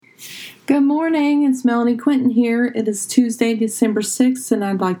Good morning, it's Melanie Quinton here. It is Tuesday, December 6th, and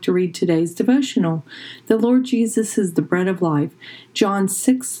I'd like to read today's devotional. The Lord Jesus is the bread of life, John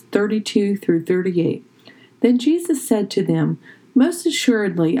 6:32 through 38. Then Jesus said to them, Most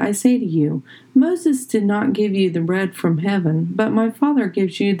assuredly, I say to you, Moses did not give you the bread from heaven, but my Father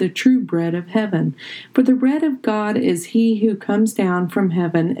gives you the true bread of heaven. For the bread of God is he who comes down from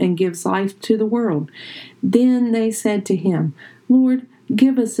heaven and gives life to the world. Then they said to him, Lord,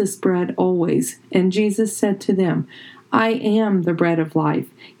 give us this bread always. And Jesus said to them, I am the bread of life.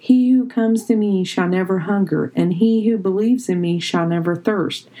 He who comes to me shall never hunger, and he who believes in me shall never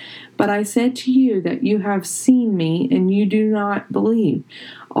thirst. But I said to you that you have seen me, and you do not believe.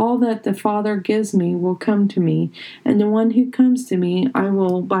 All that the Father gives me will come to me, and the one who comes to me I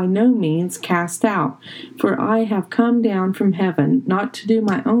will by no means cast out. For I have come down from heaven, not to do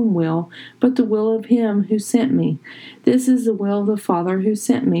my own will, but the will of him who sent me. This is the will of the Father who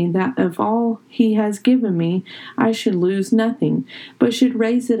sent me, that of all he has given me I should lose nothing, but should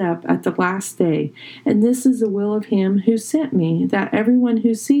raise it up at the last day. And this is the will of him who sent me, that everyone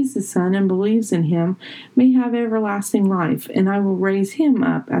who sees the Son and believes in him may have everlasting life, and I will raise him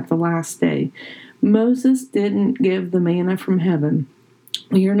up at the last day. Moses didn't give the manna from heaven.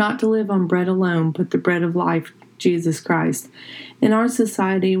 We are not to live on bread alone, but the bread of life, Jesus Christ. In our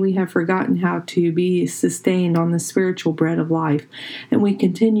society, we have forgotten how to be sustained on the spiritual bread of life, and we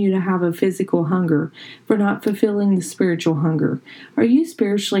continue to have a physical hunger for not fulfilling the spiritual hunger. Are you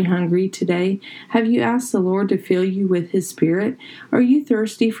spiritually hungry today? Have you asked the Lord to fill you with His Spirit? Are you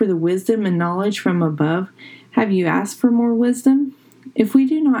thirsty for the wisdom and knowledge from above? Have you asked for more wisdom? If we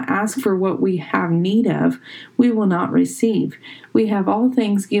do not ask for what we have need of, we will not receive. We have all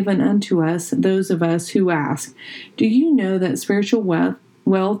things given unto us, those of us who ask. Do you know that spiritual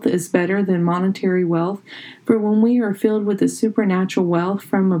wealth is better than monetary wealth? For when we are filled with the supernatural wealth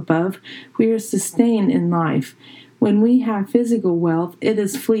from above, we are sustained in life. When we have physical wealth, it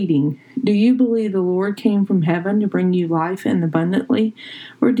is fleeting. Do you believe the Lord came from heaven to bring you life and abundantly?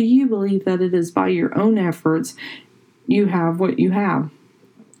 Or do you believe that it is by your own efforts you have what you have?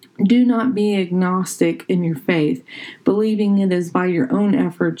 Do not be agnostic in your faith, believing it is by your own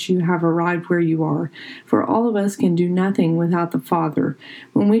efforts you have arrived where you are. For all of us can do nothing without the Father.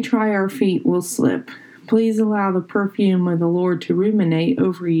 When we try our feet, we'll slip. Please allow the perfume of the Lord to ruminate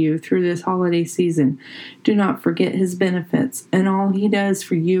over you through this holiday season. Do not forget His benefits and all He does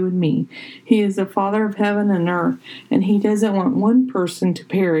for you and me. He is the Father of heaven and earth, and He doesn't want one person to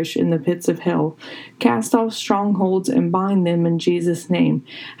perish in the pits of hell. Cast off strongholds and bind them in Jesus' name.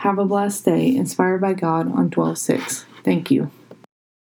 Have a blessed day, inspired by God on 12/6. Thank you.